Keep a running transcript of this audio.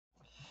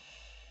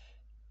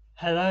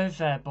Hello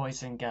there,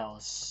 boys and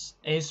girls.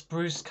 It's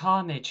Bruce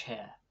Carnage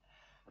here.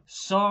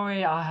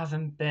 Sorry I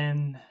haven't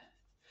been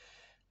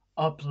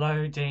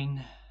uploading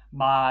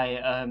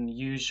my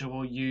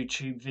usual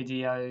YouTube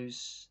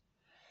videos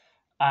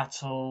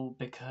at all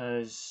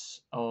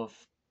because of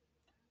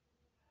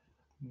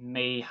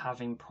me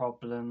having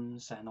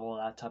problems and all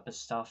that type of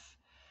stuff.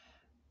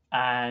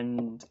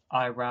 And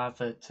I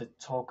rather to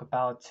talk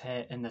about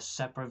it in a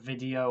separate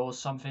video or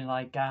something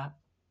like that.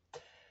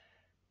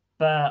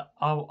 But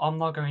I'm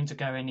not going to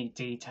go any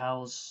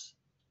details.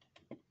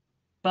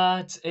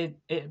 But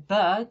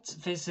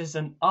this is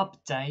an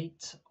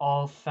update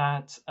of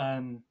that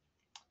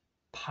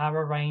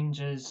Power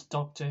Rangers,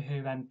 Doctor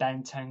Who, and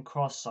Ben 10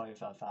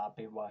 crossover that I've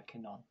been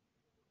working on.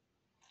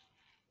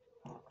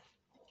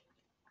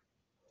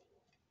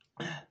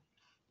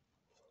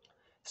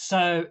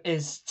 So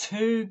it's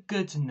two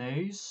good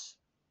news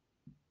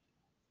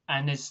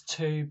and it's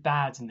two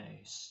bad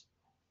news.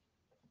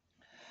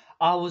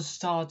 I will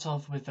start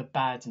off with the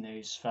bad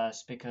news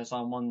first because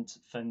I want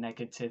the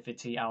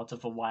negativity out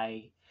of the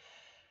way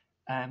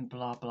and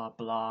blah blah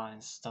blah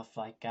and stuff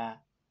like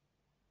that.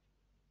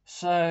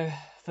 So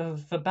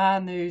the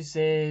bad news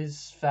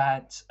is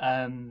that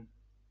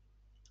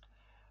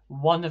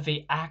one of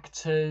the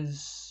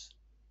actors,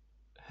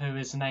 who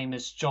his name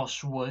is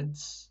Josh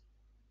Woods,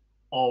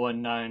 or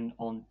known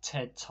on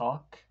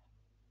TikTok,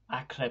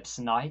 Eclipse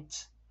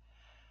Knight,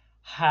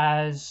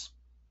 has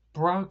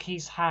broke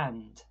his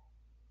hand.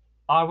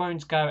 I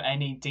won't go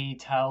any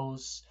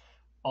details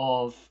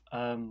of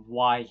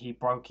why he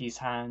broke his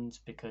hand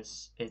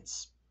because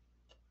it's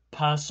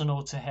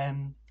personal to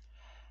him,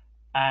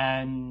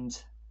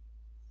 and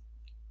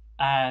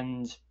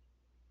I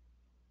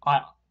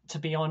to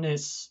be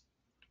honest,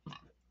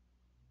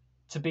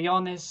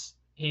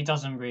 he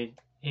doesn't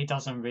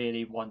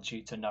really want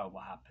you to know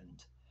what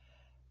happened.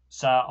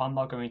 So I'm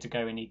not going to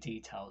go any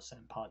details,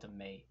 and pardon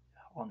me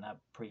on that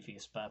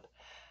previous verb.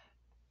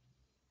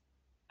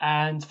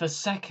 And the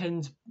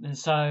second,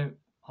 so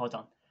hold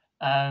on.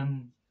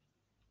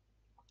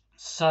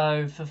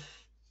 So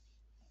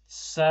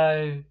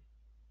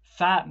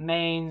that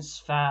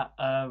means that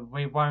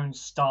we won't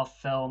start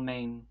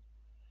filming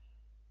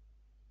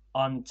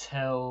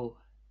until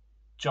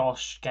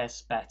Josh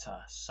gets better.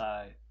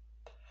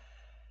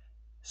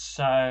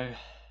 So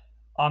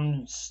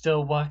I'm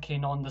still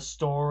working on the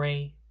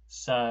story,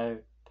 so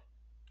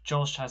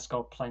Josh has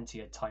got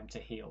plenty of time to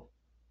heal.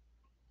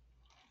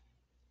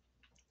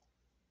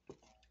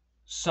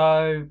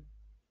 So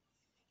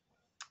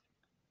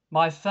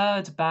my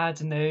third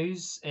bad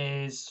news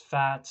is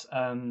that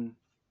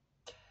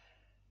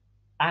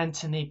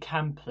Anthony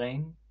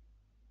Campling,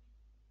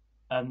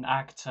 an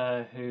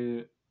actor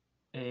who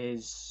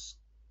is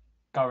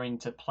going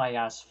to play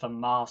as the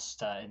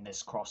Master in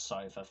this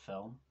crossover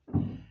film,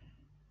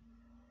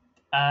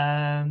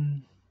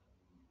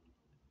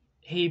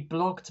 he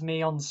blocked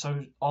me on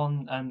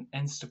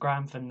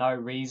Instagram for no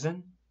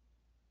reason.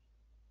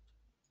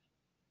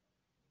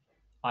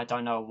 I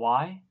don't know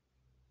why.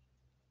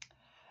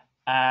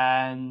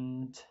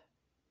 And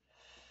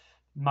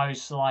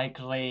most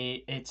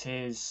likely it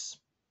is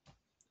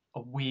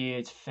a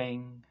weird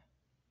thing,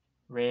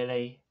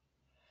 really.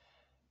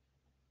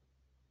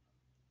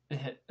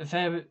 He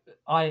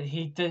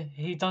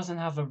doesn't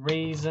have a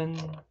reason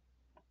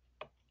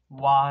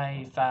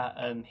why that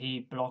he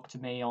blocked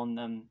me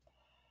on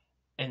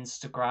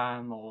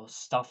Instagram or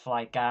stuff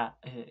like that.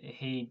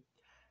 He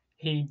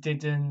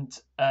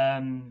didn't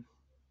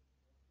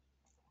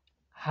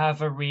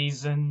have a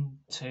reason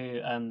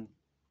to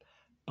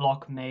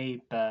block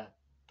me, but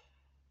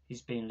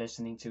he's been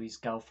listening to his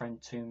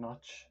girlfriend too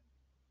much,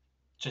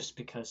 just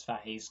because that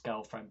his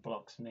girlfriend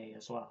blocks me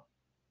as well.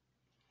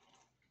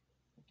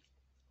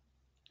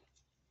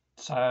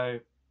 So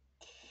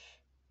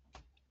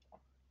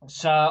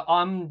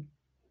I'm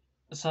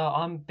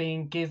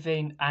being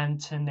given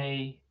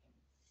Anthony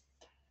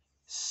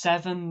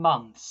 7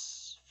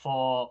 months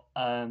for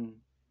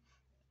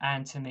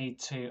Anthony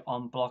to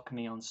unblock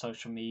me on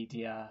social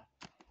media,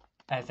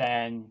 and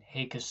then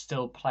he could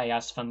still play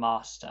as the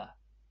Master.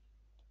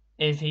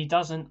 If he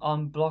doesn't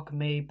unblock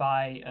me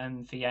by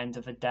the end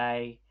of the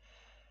day,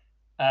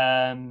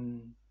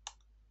 I'm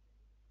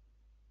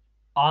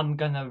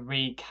gonna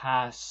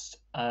recast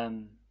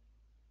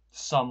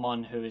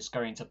someone who is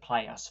going to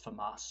play as the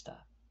Master.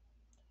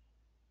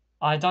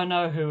 I don't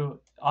know who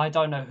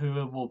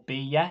it will be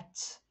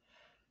yet,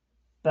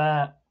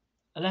 but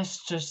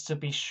let's just to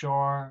be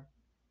sure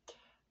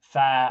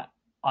that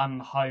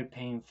I'm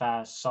hoping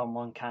that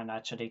someone can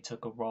actually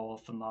take a role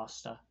of the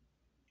Master.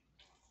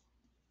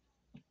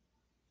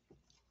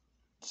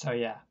 So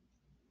yeah.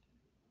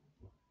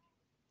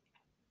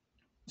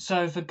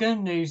 So the good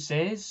news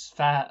is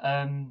that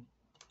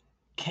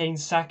King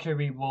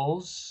Sakuri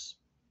Walls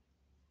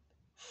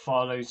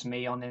follows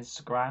me on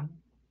Instagram.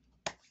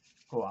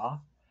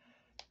 Hooah.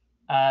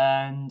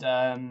 And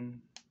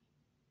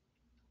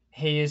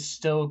he is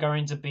still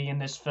going to be in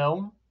this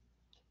film.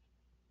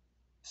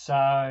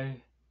 So,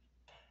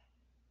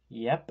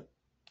 yep.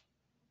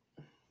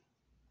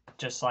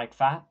 Just like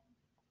that.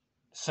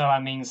 So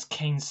that means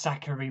King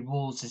Zachary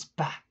Walls is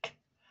back.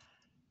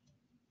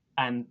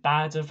 And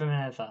badder than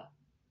ever.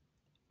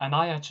 And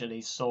I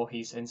actually saw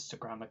his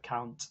Instagram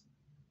account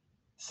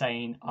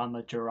saying I'm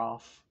a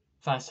giraffe.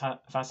 That's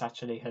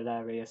actually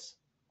hilarious.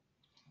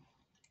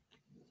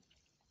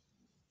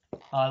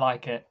 I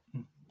like it.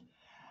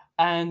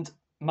 And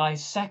my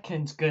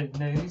second good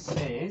news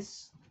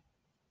is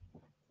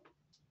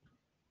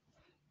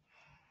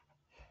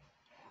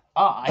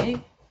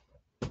I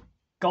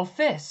got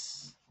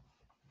this.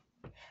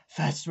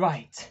 That's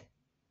right.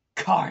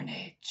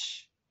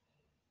 Carnage.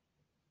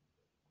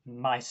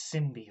 My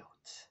symbiote.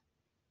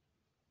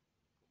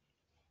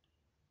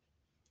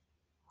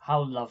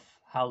 How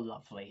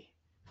lovely.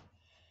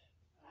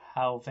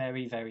 How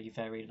very, very,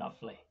 very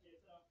lovely.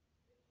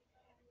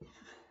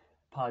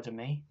 Pardon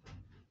me.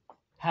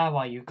 How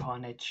are you,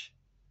 Carnage?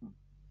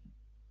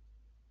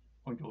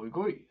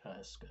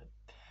 That's good.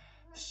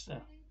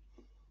 So,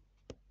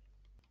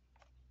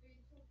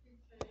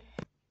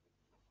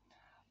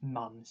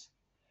 mums.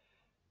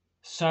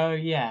 So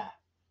yeah,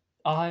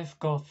 I've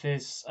got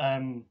this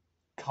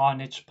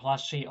Carnage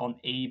plushie on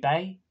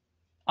eBay.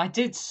 I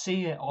did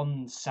see it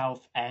on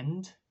South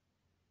End,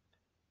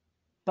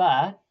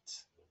 but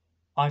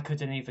I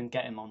couldn't even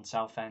get him on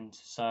South End,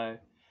 so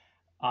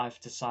I've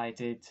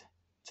decided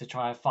to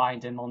try and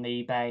find him on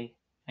eBay,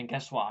 and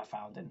guess what? I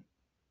found him.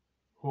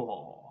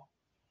 Whoa.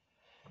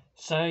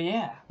 So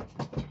yeah,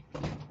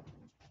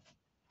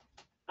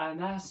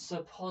 and that's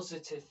a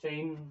positive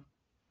thing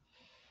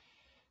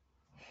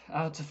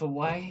out of the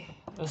way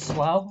as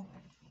well.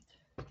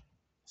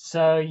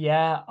 So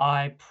yeah,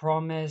 I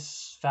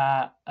promise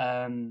that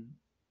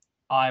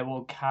I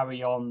will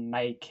carry on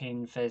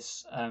making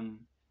this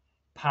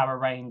Power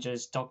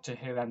Rangers, Doctor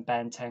Who, and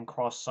Ben 10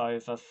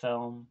 crossover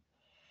film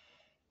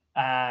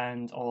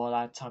and all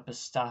that type of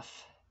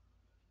stuff.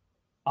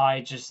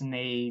 I just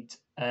need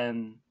a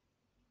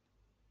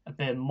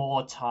bit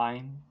more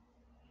time.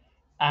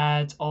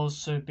 And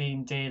also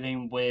been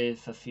dealing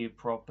with a few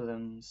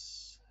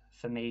problems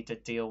for me to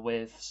deal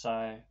with,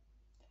 so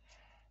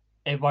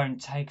it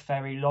won't take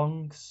very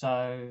long.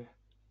 So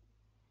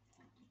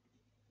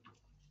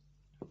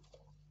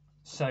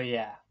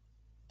yeah,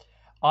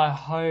 I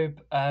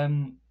hope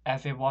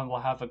everyone will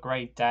have a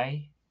great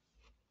day,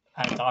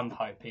 and I'm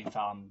hoping that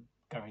I'm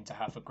going to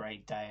have a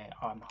great day.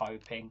 I'm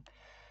hoping.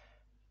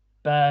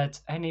 But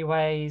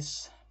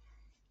anyways,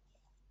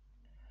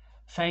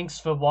 thanks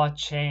for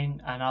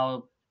watching, and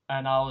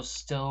I'll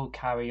still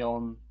carry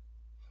on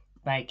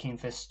making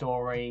this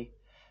story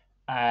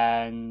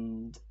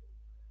and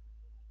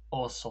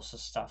all sorts of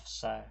stuff.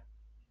 So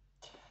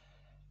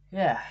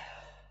yeah,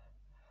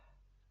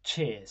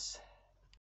 cheers.